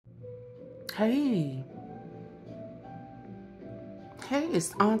Hey. Hey,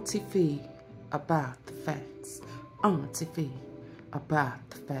 it's Auntie Fee about the facts. Auntie Fee about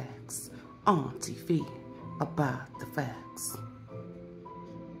the facts. Auntie Fee about the facts.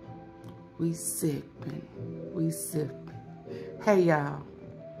 We sippin'. Hey, y'all.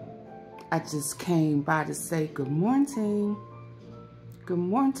 I just came by to say good morning. Good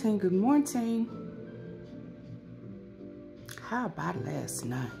morning, good morning. How about last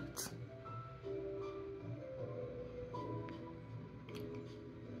night?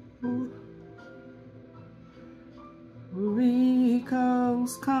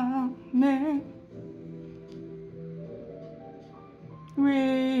 R.I.C.O's coming.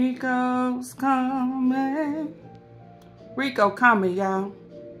 R.I.C.O's coming. R.I.C.O coming, y'all.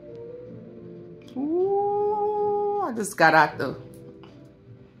 Ooh, I just got out the...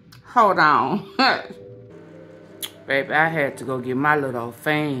 Hold on. Baby, I had to go get my little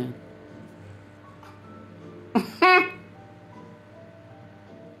fan.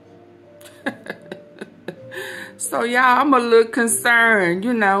 So, y'all, I'm a little concerned,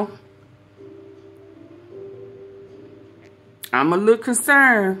 you know. I'm a little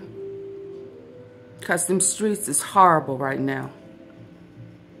concerned. Because them streets is horrible right now.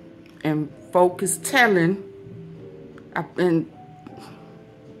 And folk is telling... I've been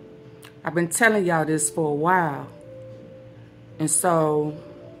telling y'all this for a while. And so...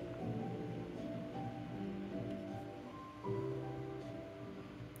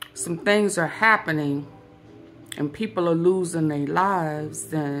 some things are happening. And people are losing their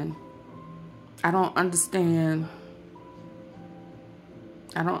lives. And I don't understand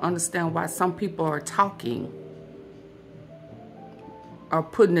why some people are talking. Or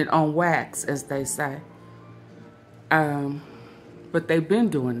putting it on wax, as they say. But they've been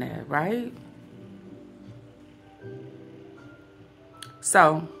doing that, right?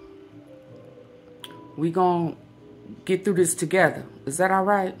 So, we gonna get through this together. Is that all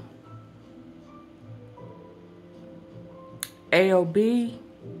right? AOB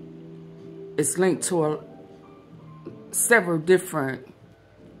is linked to several different...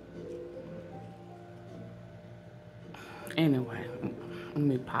 Anyway, let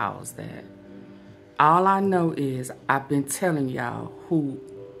me pause that. All I know is I've been telling y'all who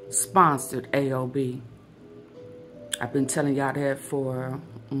sponsored AOB. I've been telling y'all that for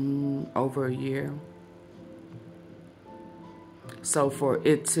over a year. So for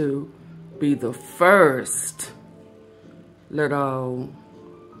it to be the first little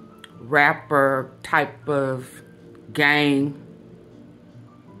rapper type of gang.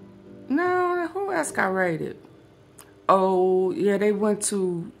 No, who else got raided? Oh, yeah, they went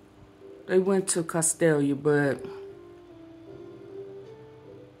to Costello, but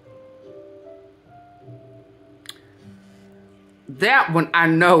that one I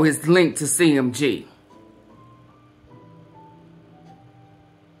know is linked to CMG.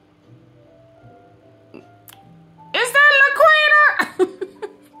 Is that LaQuita?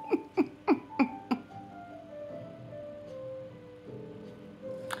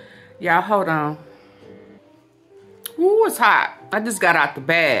 Y'all, hold on. Ooh, it's hot. I just got out the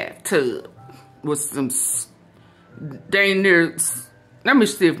bathtub with some dang near. Let me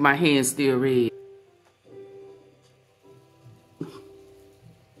see if my hand's still red.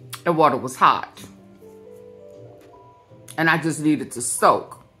 The water was hot. And I just needed to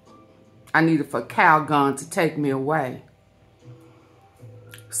soak. I needed for Calgon to take me away.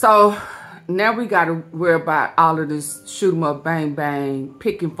 So now we got to worry about all of this shoot 'em up, bang, bang,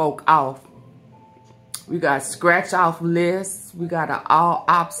 picking folk off. We got scratch off lists. We got a all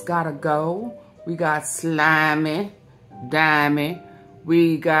ops gotta go. We got Slimy, Diamond.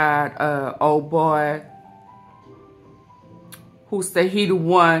 We got old boy who say he the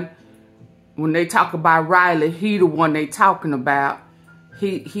one. When they talk about Riley, he the one they talking about.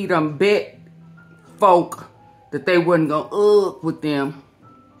 He done bet folk that they wasn't gonna with them.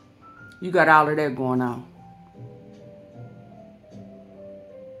 You got all of that going on.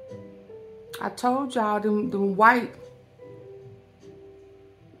 I told y'all them white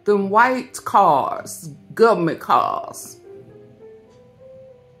cars, government cars.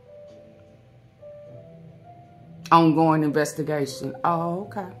 Ongoing investigation. Oh,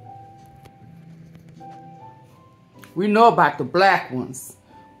 okay. We know about the black ones,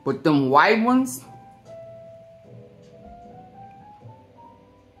 but them white ones,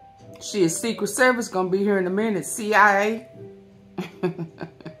 shit, Secret Service gonna be here in a minute. CIA.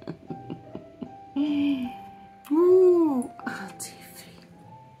 Ooh, TV.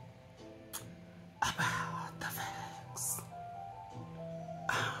 About the facts.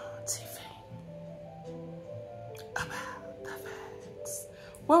 TV. About the facts.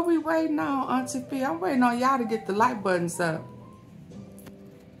 What What we waiting on, Auntie P? I'm waiting on y'all to get the like buttons up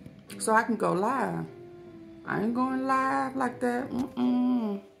so I can go live. I ain't going live like that. Y'all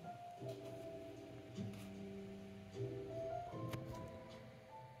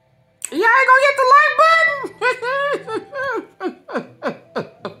ain't gonna hit the like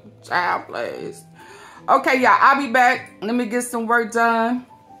button? Child, please. Okay, y'all, I'll be back. Let me get some work done.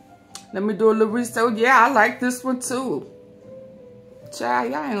 Let me do a little research. Yeah, I like this one too.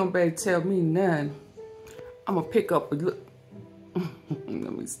 Child, y'all ain't gonna be able to tell me nothing. I'm gonna pick up a look.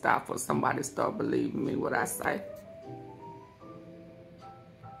 Let me stop for somebody start believing me what I say.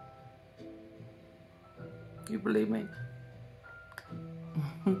 You believe me?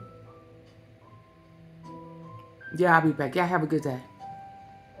 Yeah, I'll be back. Y'all have a good day.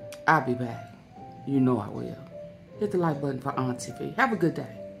 I'll be back. You know I will. Hit the like button for Auntie V. Have a good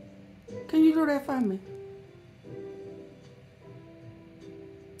day. Can you do that for me?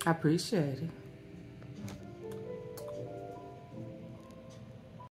 I appreciate it.